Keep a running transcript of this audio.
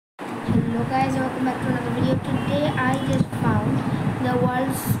Hello guys, welcome back to another video. Today I just found the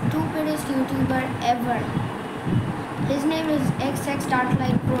world's stupidest YouTuber ever. His name is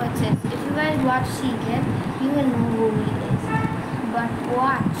XX.LikeProXS. If you guys watch CKF, you will know who he is. But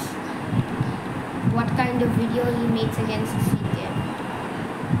watch what kind of video he makes against CKF.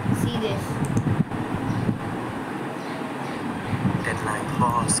 See this. Deadline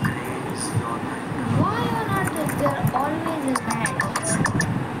was crazy on Why on earth is there always an ad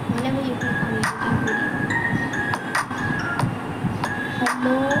whenever you click on a YouTube video?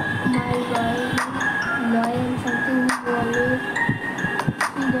 Hello, my boy, loyal something who always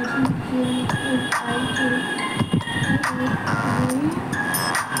see that he killed if I kill him.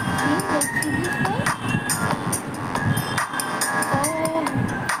 See, let's see this guy. Oh.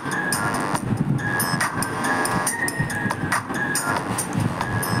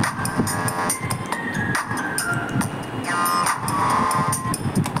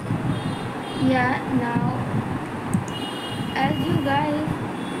 Yeah, now as you guys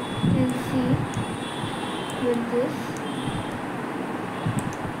can see with this,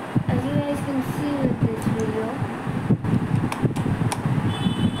 video,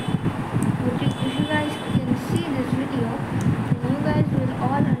 if you guys can see this video, then you guys will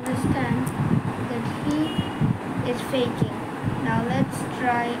all understand that he is faking. Now let's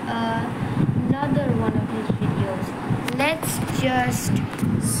try another one of his videos. Let's just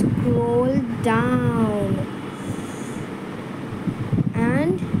scroll down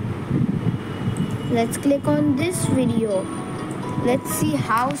and let's click on this video. Let's see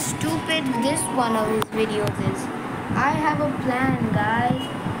how stupid this one of his videos is. I have a plan, guys.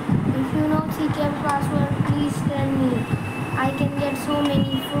 If you know CKF's password, please tell me. I can get so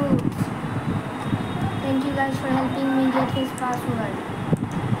many fruits. Thank you guys for helping me get his password.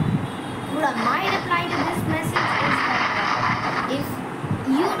 But my reply to this message is that if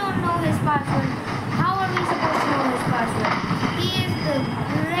you don't know his password, how are we supposed to know his password? He is the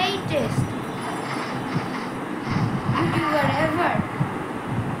greatest YouTuber ever.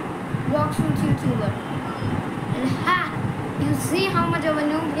 Blox Fruits YouTuber. And you see how much of a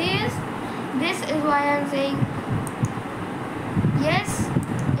noob he is? This is why I'm saying, yes,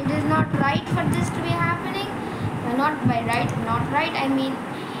 it is not right for this to be happening. Not by right, not right, I mean,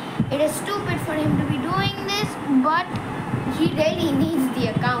 it is stupid for him to be doing this, but he really needs the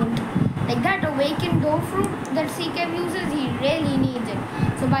account. Like that awakened dough fruit that CKF uses, he really needs it.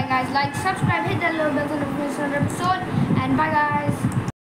 So bye guys, like, subscribe, hit that little bell to notify another episode, and bye guys.